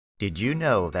Did you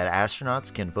know that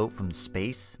astronauts can vote from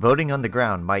space? Voting on the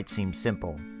ground might seem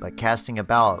simple, but casting a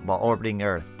ballot while orbiting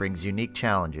Earth brings unique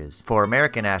challenges. For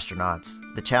American astronauts,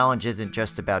 the challenge isn't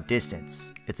just about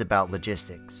distance, it's about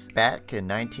logistics. Back in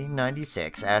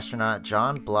 1996, astronaut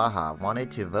John Blaha wanted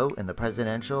to vote in the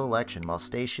presidential election while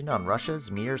stationed on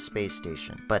Russia's Mir space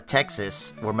station. But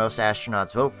Texas, where most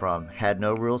astronauts vote from, had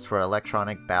no rules for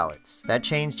electronic ballots. That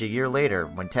changed a year later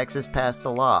when Texas passed a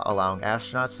law allowing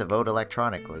astronauts to vote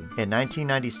electronically. In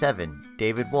 1997,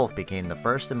 David Wolf became the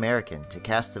first American to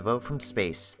cast a vote from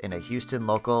space in a Houston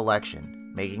local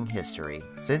election, making history.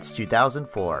 Since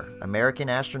 2004, American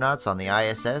astronauts on the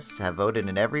ISS have voted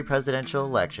in every presidential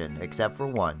election except for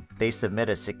one. They submit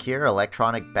a secure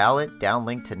electronic ballot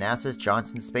downlinked to NASA's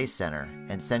Johnson Space Center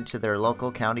and sent to their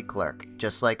local county clerk,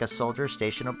 just like a soldier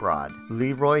stationed abroad.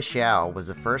 Leroy Xiao was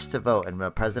the first to vote in a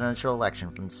presidential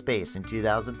election from space in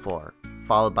 2004.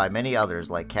 Followed by many others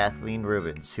like Kathleen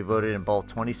Rubins, who voted in both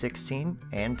 2016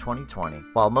 and 2020.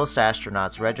 While most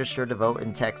astronauts register to vote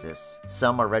in Texas,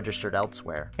 some are registered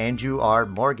elsewhere. Andrew R.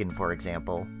 Morgan, for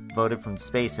example, voted from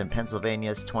space in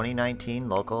Pennsylvania's 2019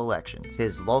 local elections.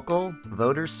 His local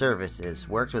voter services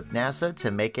worked with NASA to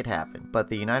make it happen. But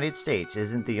the United States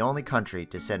isn't the only country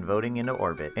to send voting into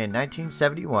orbit. In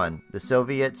 1971, the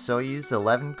Soviet Soyuz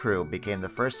 11 crew became the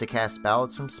first to cast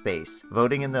ballots from space,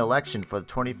 voting in the election for the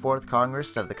 24th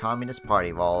Congress of the Communist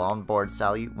Party while on board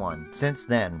Salyut 1. Since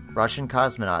then, Russian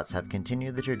cosmonauts have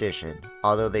continued the tradition,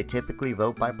 although they typically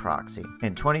vote by proxy.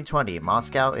 In 2020,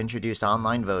 Moscow introduced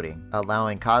online voting,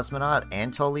 allowing cosmonauts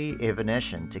Anatoly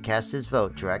Ivanishin to cast his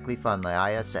vote directly from the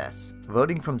ISS.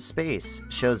 Voting from space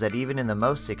shows that even in the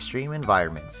most extreme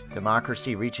environments,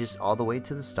 democracy reaches all the way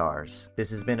to the stars.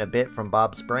 This has been a bit from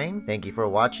Bob's Brain. Thank you for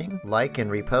watching. Like and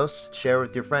repost, share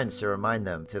with your friends to remind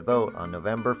them to vote on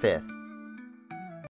November 5th.